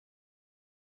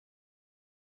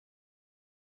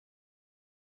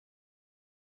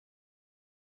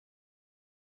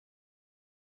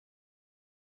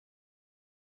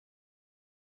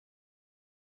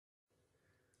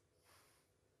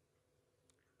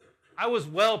I was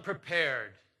well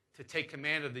prepared to take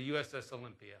command of the USS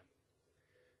Olympia,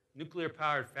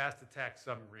 nuclear-powered fast attack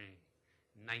submarine,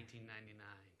 in 1999.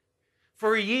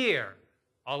 For a year,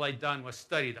 all I'd done was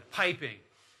study the piping,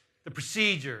 the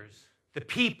procedures, the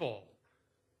people,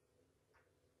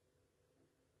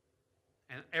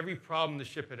 and every problem the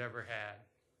ship had ever had.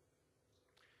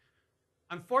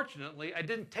 Unfortunately, I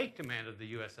didn't take command of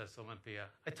the USS Olympia.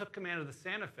 I took command of the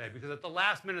Santa Fe because at the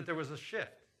last minute there was a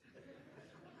shift.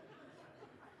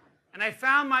 And I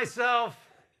found myself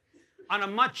on a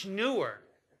much newer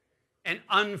and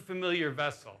unfamiliar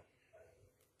vessel.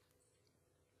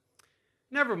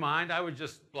 Never mind, I would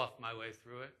just bluff my way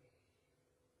through it.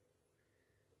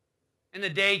 And the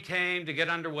day came to get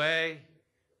underway,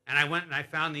 and I went and I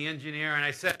found the engineer, and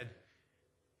I said,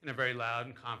 in a very loud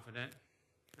and confident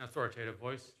and authoritative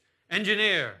voice,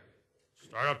 "Engineer,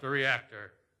 start up the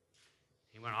reactor."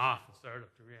 He went off and started up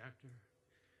the reactor.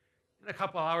 And a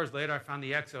couple hours later, I found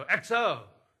the XO. "XO,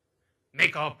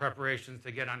 make all preparations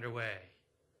to get underway."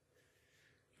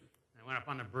 I went up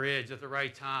on the bridge at the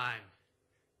right time.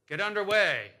 "Get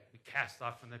underway." We cast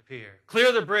off from the pier.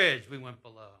 "Clear the bridge." We went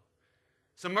below.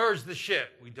 "Submerge the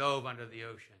ship." We dove under the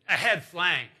ocean. "Ahead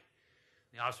flank."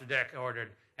 The officer deck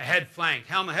ordered, "Ahead flank.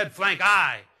 Helm ahead flank,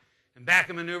 aye." And back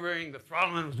in maneuvering, the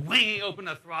throttleman was winging open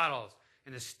the throttles,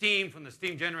 and the steam from the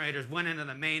steam generators went into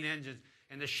the main engines,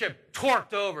 and the ship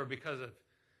torqued over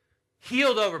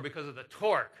heeled over because of the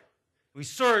torque. We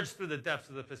surged through the depths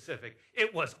of the Pacific.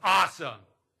 It was awesome.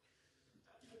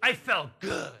 I felt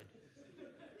good.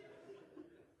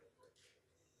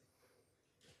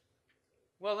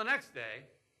 Well, the next day,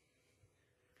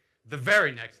 the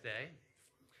very next day,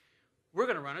 we're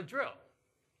going to run a drill.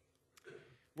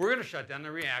 We're going to shut down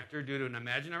the reactor due to an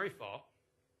imaginary fault,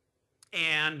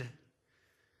 and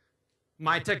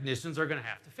my technicians are going to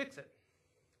have to fix it.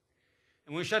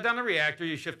 And when we shut down the reactor,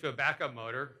 you shift to a backup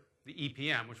motor, the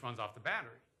EPM, which runs off the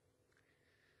battery.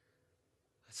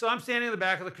 So I'm standing in the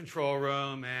back of the control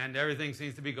room, and everything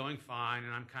seems to be going fine,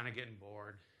 and I'm kind of getting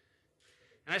bored.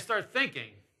 And I start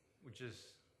thinking,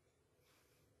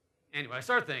 anyway, I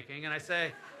start thinking, and I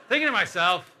say, thinking to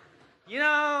myself, you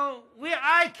know,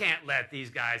 I can't let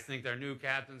these guys think their new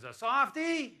captain's a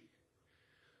softie.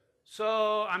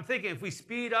 So I'm thinking if we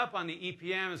speed up on the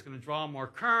EPM, it's going to draw more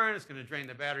current, it's going to drain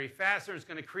the battery faster, it's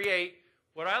going to create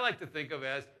what I like to think of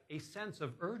as a sense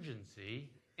of urgency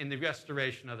in the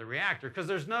restoration of the reactor, because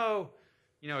there's no,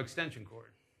 extension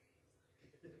cord.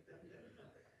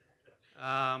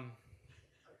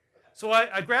 So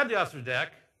I grabbed the officer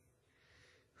deck,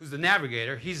 who's the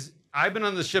navigator. I've been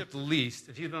on the ship the least,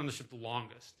 and he's been on the ship the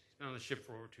longest. He's been on the ship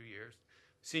for over 2 years.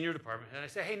 Senior department head. And I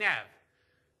say, "Hey, Nav,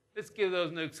 let's give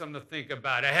those nukes something to think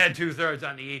about. Ahead 2/3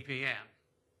 on the EPM."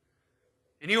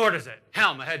 And he orders it.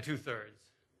 Helm, ahead 2/3.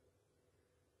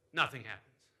 Nothing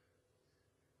happens.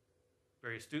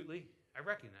 Very astutely, I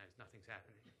recognize nothing's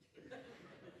happening.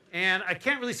 And I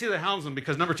can't really see the helmsman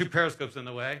because number 2 periscope's in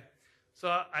the way. So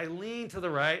I lean to the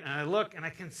right, and I look, and I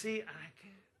can see,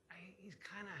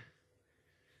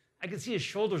 I can see his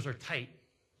shoulders are tight.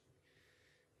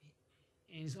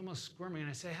 And he's almost squirming, and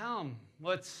I say, "Helm,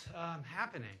 what's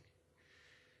happening?"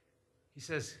 He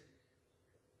says,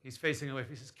 he's facing away.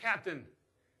 He says, "Captain,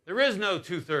 there is no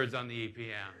 2/3 on the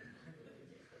EPM."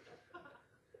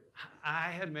 I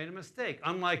had made a mistake.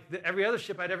 Unlike every other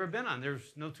ship I'd ever been on,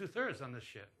 there's no 2/3 on this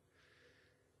ship.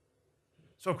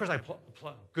 So, of course,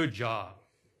 good job,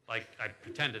 like I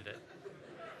pretended it.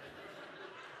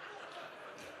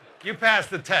 You passed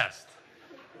the test.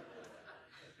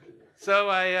 So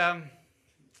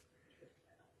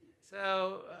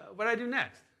what do I do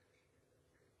next?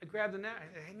 I grab the Nav.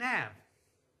 "Hey, Nav,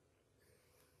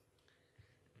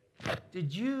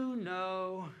 did you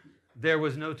know there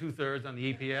was no 2/3 on the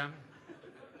EPM?"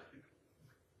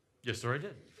 "Yes, sir, I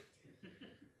did."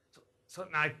 So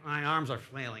my arms are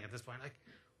flailing at this point. Like,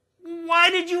 "Why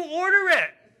did you order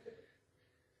it?"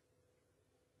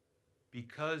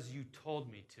 "Because you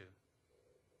told me to."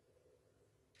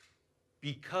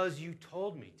 Because you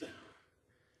told me to.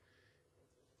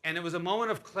 And it was a moment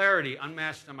of clarity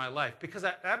unmatched in my life, because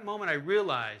at that moment I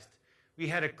realized we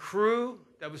had a crew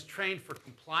that was trained for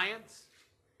compliance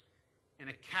and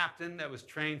a captain that was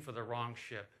trained for the wrong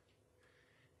ship.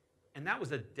 And that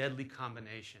was a deadly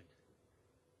combination.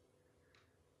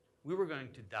 We were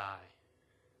going to die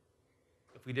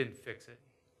if we didn't fix it.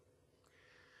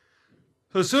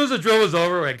 So as soon as the drill was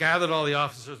over, I gathered all the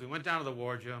officers. We went down to the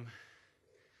wardroom.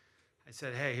 I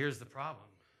said, "Hey, here's the problem."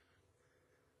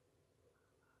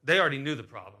 They already knew the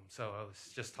problem, so I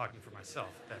was just talking for myself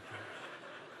at that point.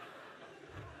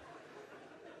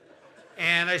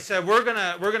 And I said, we're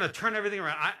gonna turn everything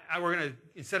around.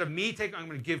 Instead of me taking, I'm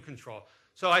gonna give control.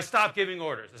 So I stopped giving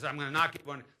orders. I said, I'm gonna not give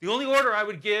one. The only order I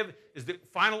would give is the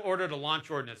final order to launch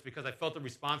ordnance, because I felt the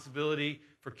responsibility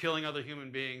for killing other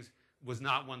human beings was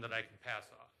not one that I could pass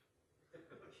off.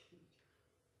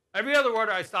 Every other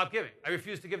order I stopped giving. I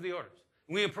refused to give the orders.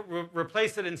 We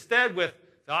replaced it instead with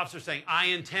the officer saying, I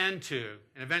intend to,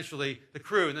 and eventually the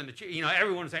crew, and then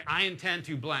everyone was saying, I intend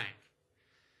to blank.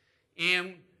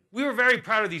 And we were very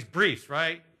proud of these briefs,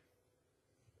 right?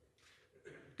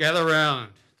 Gather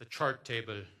around the chart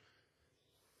table.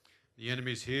 The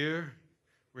enemy's here.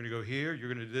 We're going to go here.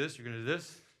 You're going to do this. You're going to do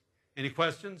this. Any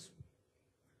questions?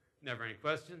 Never any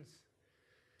questions.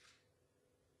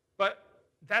 But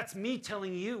that's me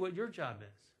telling you what your job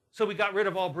is. So we got rid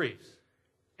of all briefs.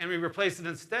 And we replaced it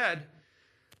instead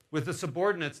with the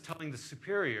subordinates telling the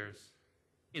superiors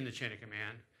in the chain of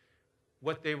command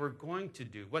what they were going to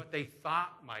do, what they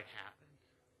thought might happen.